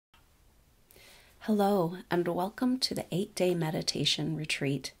Hello, and welcome to the 8-day meditation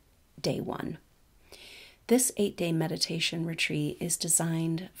retreat, day 1. This 8-day meditation retreat is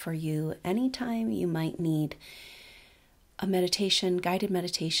designed for you anytime you might need a meditation, guided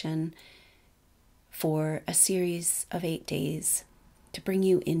meditation for a series of 8 days to bring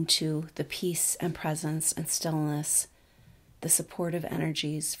you into the peace and presence and stillness, the supportive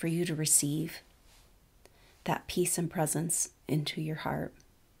energies for you to receive that peace and presence into your heart.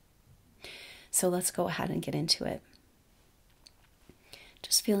 So let's go ahead and get into it.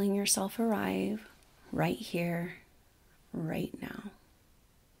 Just feeling yourself arrive right here, right now.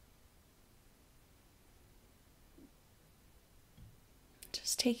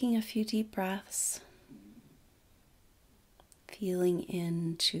 Just taking a few deep breaths, feeling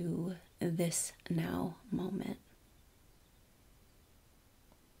into this now moment.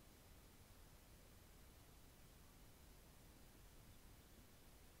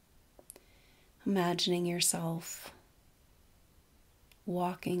 Imagining yourself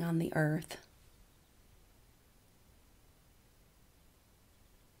walking on the earth,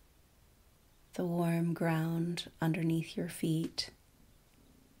 the warm ground underneath your feet,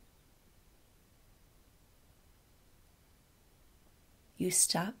 you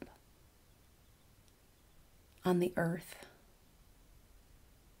step on the earth,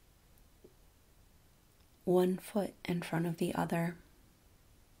 one foot in front of the other.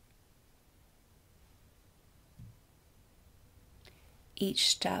 Each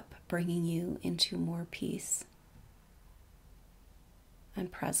step bringing you into more peace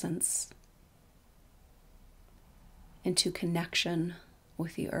and presence, into connection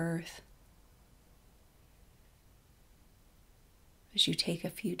with the earth. As you take a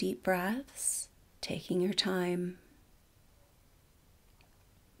few deep breaths, taking your time,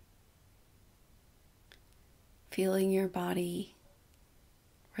 feeling your body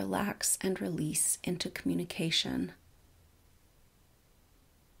relax and release into communication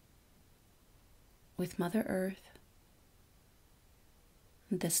with Mother Earth,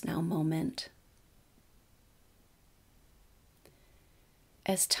 this now moment.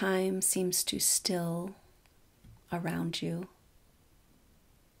 As time seems to still around you,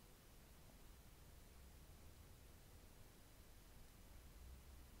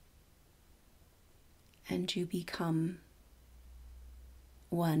 and you become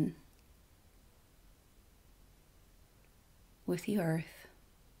one with the earth,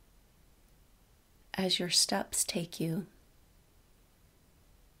 as your steps take you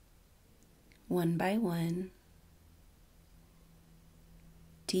one by one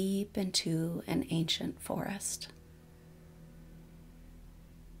deep into an ancient forest.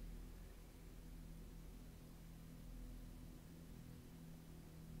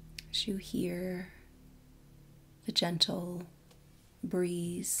 As you hear the gentle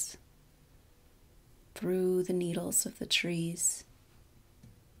breeze through the needles of the trees,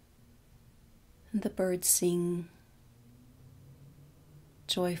 and the birds sing,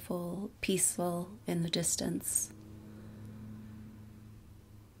 joyful, peaceful in the distance.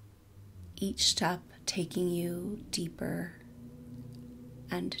 Each step taking you deeper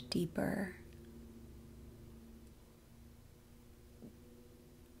and deeper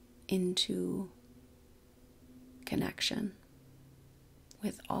into connection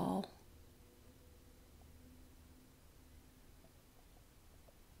with all.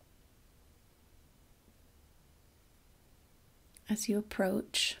 As you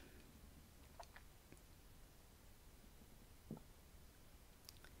approach,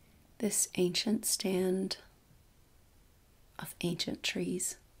 this ancient stand of ancient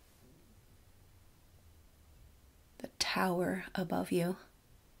trees that tower above you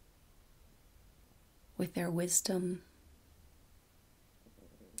with their wisdom,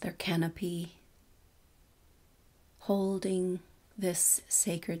 their canopy, holding this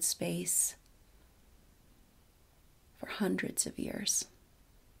sacred space for hundreds of years.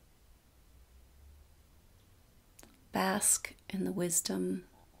 Bask in the wisdom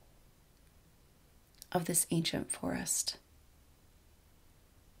of this ancient forest.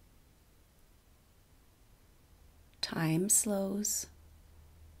 Time slows.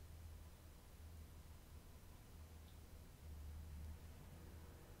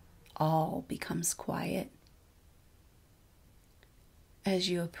 All becomes quiet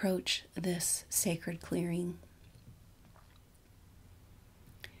as you approach this sacred clearing,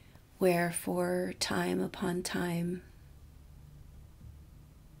 where for time upon time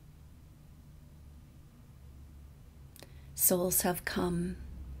souls have come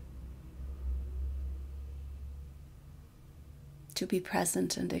to be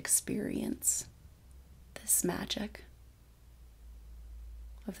present and experience this magic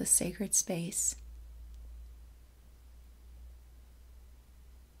of the sacred space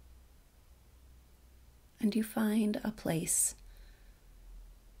and you find a place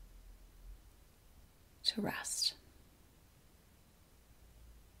to rest.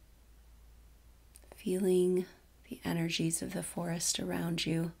 Feeling the energies of the forest around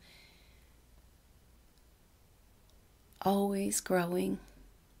you, always growing,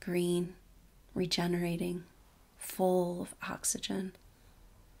 green, regenerating, full of oxygen.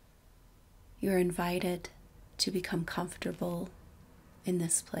 You're invited to become comfortable in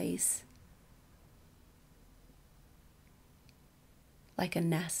this place, like a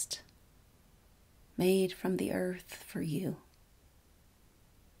nest made from the earth for you.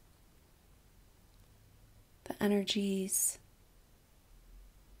 The energies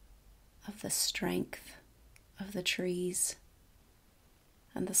of the strength of the trees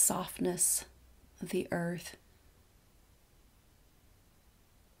and the softness of the earth,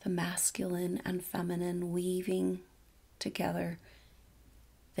 the masculine and feminine weaving together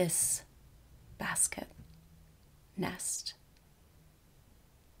this basket, nest,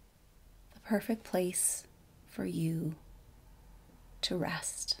 the perfect place for you to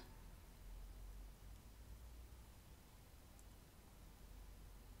rest.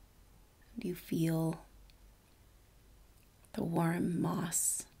 And you feel the warm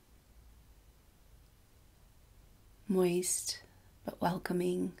moss, moist but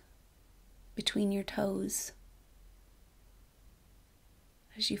welcoming between your toes,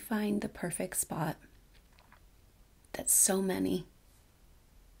 as you find the perfect spot that so many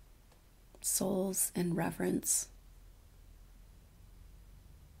souls in reverence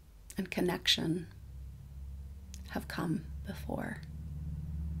and connection have come before.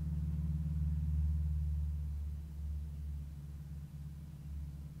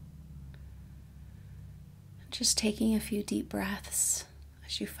 Just taking a few deep breaths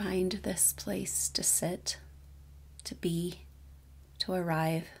as you find this place to sit, to be, to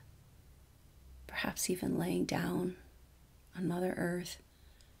arrive, perhaps even laying down on Mother Earth,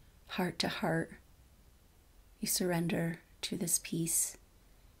 heart to heart. You surrender to this peace,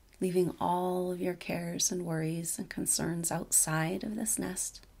 leaving all of your cares and worries and concerns outside of this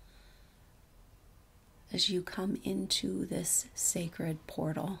nest as you come into this sacred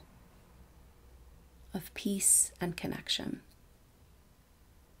portal of peace and connection.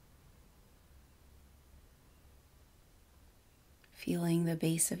 Feeling the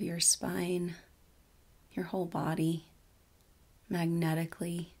base of your spine, your whole body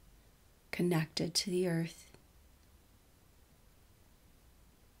magnetically connected to the earth.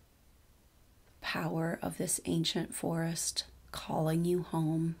 The power of this ancient forest calling you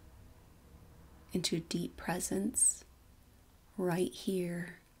home into deep presence right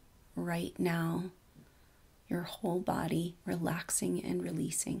here, right now. Your whole body relaxing and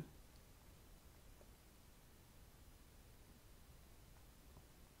releasing.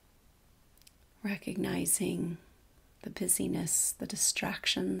 Recognizing the busyness, the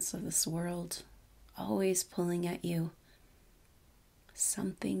distractions of this world, always pulling at you.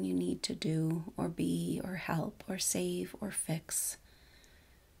 Something you need to do or be or help or save or fix.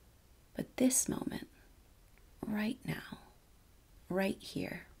 But this moment, right now, right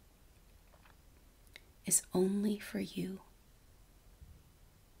here, is only for you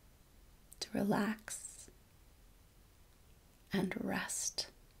to relax and rest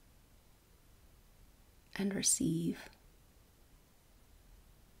and receive.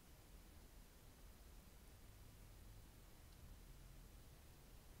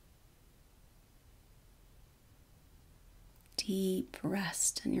 Deep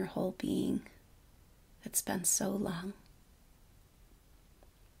rest in your whole being that's been so long.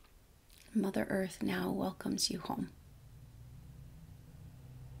 Mother Earth now welcomes you home,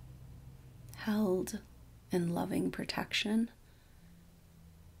 held in loving protection,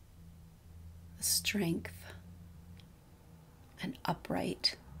 the strength and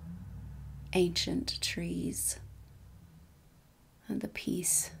upright ancient trees, and the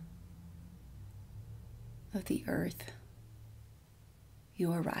peace of the earth.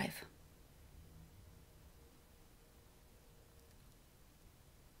 You arrive.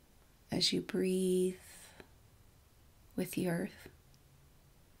 As you breathe with the earth,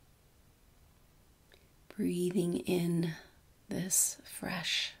 breathing in this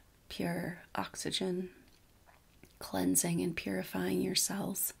fresh, pure oxygen, cleansing and purifying your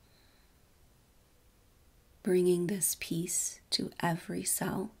cells, bringing this peace to every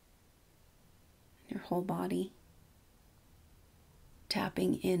cell in your whole body,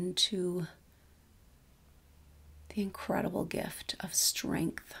 tapping into the incredible gift of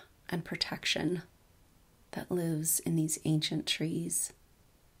strength and protection that lives in these ancient trees,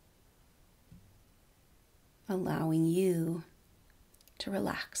 allowing you to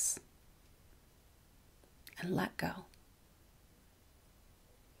relax and let go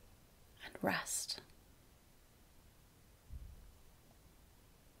and rest.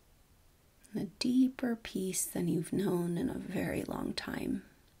 And a deeper peace than you've known in a very long time.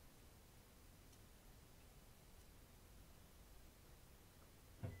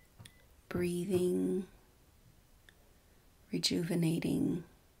 Breathing, rejuvenating,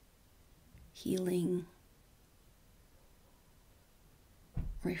 healing,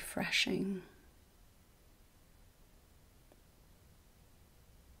 refreshing.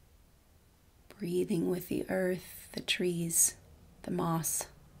 Breathing with the earth, the trees, the moss,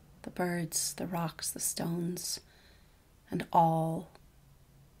 the birds, the rocks, the stones, and all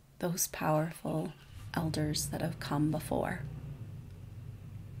those powerful elders that have come before.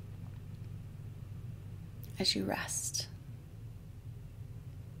 As you rest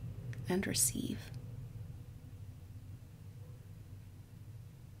and receive.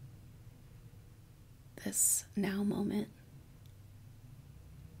 This now moment,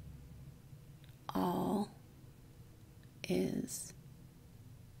 all is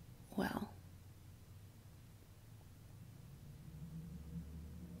well.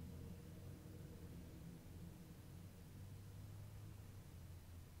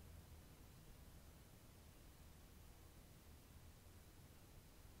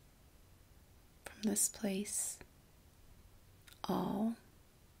 From this place, all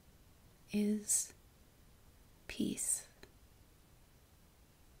is peace.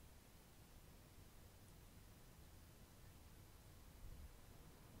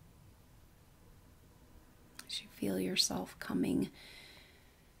 As you feel yourself coming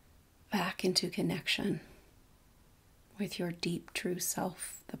back into connection with your deep, true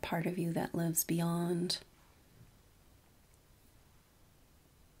self, the part of you that lives beyond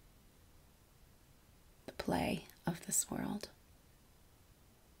the play of this world.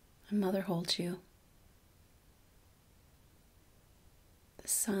 And Mother holds you. The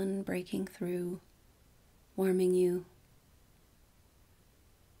sun breaking through, warming you.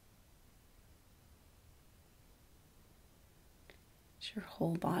 As your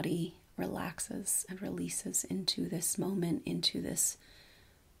whole body relaxes and releases into this moment, into this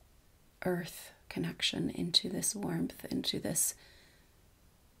earth connection, into this warmth, into this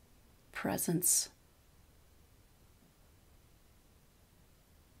presence.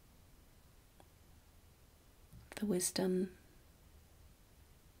 The wisdom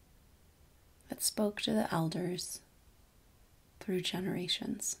that spoke to the elders through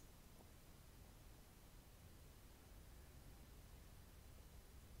generations.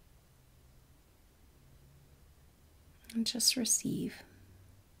 And just receive.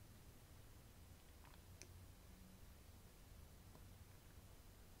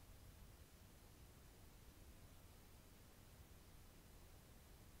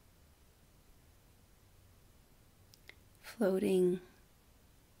 Floating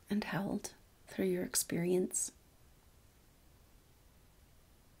and held through your experience.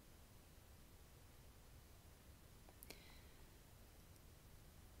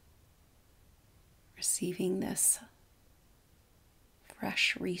 Receiving this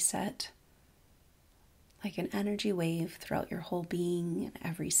fresh reset, like an energy wave throughout your whole being and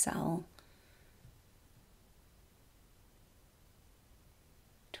every cell,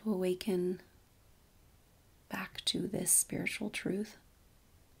 to awaken back to this spiritual truth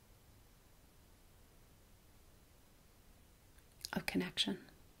of connection.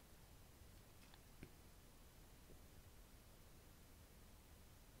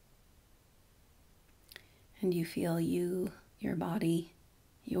 And you feel your body,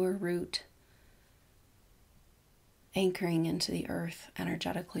 your root, anchoring into the earth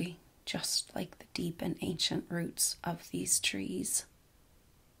energetically, just like the deep and ancient roots of these trees.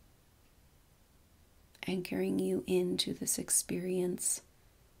 Anchoring you into this experience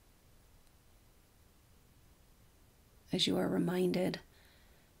as you are reminded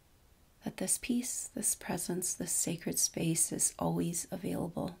that this peace, this presence, this sacred space is always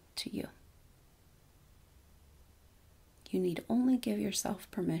available to you. You need only give yourself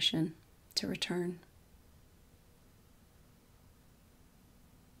permission to return.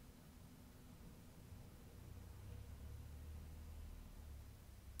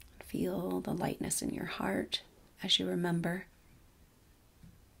 Feel the lightness in your heart as you remember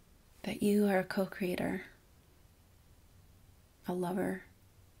that you are a co-creator, a lover,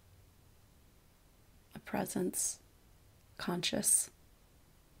 a presence, conscious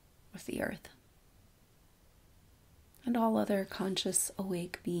with the earth and all other conscious,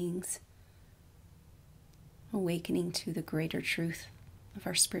 awake beings, awakening to the greater truth of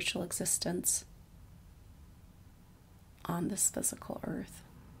our spiritual existence on this physical earth.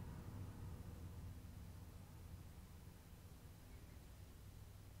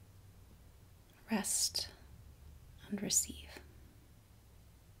 Rest and receive.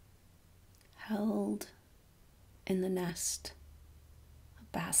 Held in the nest, a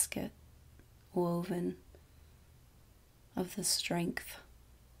basket woven of the strength,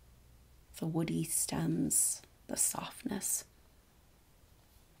 the woody stems, the softness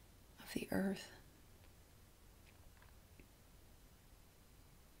of the earth.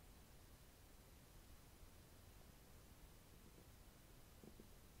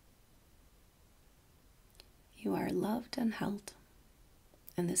 You are loved and held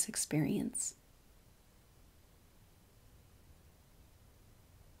in this experience.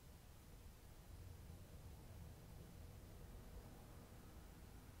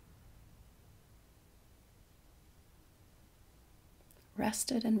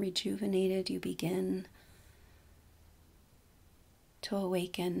 Rested and rejuvenated, you begin to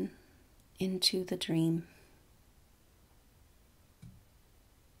awaken into the dream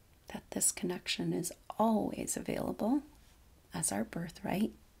that this connection is always available as our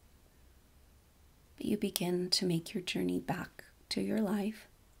birthright. But you begin to make your journey back to your life,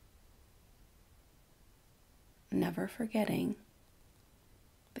 never forgetting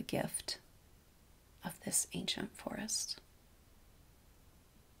the gift of this ancient forest.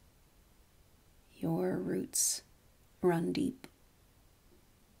 Your roots run deep.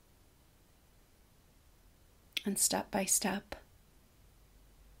 And step by step,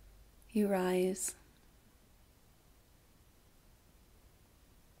 you rise.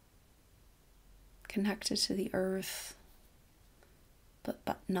 Connected to the earth,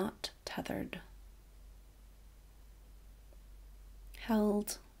 but not tethered.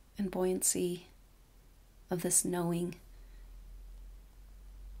 Held in buoyancy of this knowing,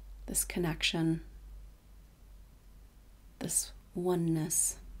 this connection, this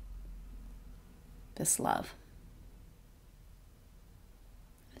oneness, this love.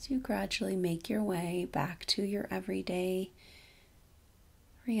 As you gradually make your way back to your everyday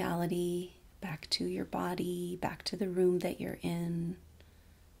reality, back to your body, back to the room that you're in,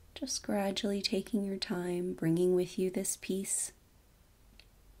 just gradually taking your time, bringing with you this peace,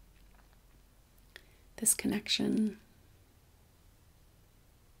 this connection,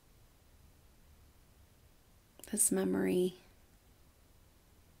 this memory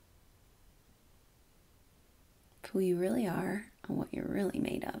of who you really are and what you're really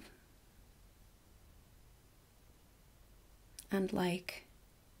made of. And like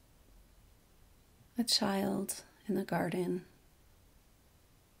a child in the garden,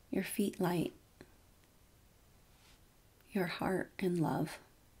 your feet light, your heart in love,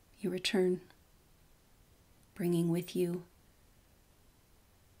 you return, bringing with you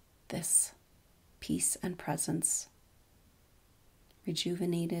this peace and presence,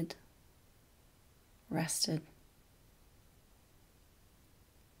 rejuvenated, rested,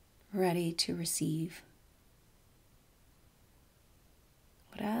 ready to receive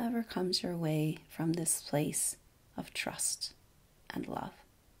whatever comes your way from this place of trust and love.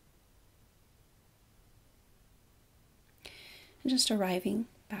 And just arriving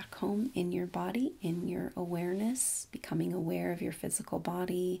back home in your body, in your awareness, becoming aware of your physical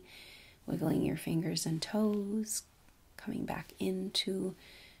body, wiggling your fingers and toes, coming back into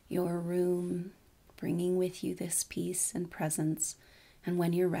your room, bringing with you this peace and presence. And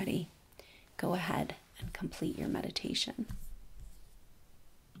when you're ready, go ahead and complete your meditation.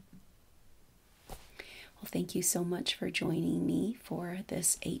 Well, thank you so much for joining me for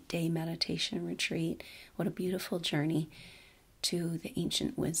this 8-day meditation retreat. What a beautiful journey to the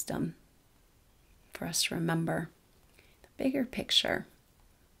ancient wisdom for us to remember the bigger picture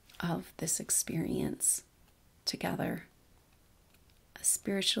of this experience together as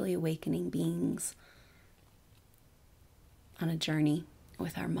spiritually awakening beings on a journey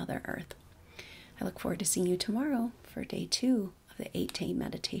with our Mother Earth. I look forward to seeing you tomorrow for day 2 of the 8-day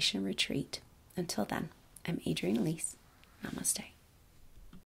meditation retreat. Until then, I'm Adrienne Elise. Namaste.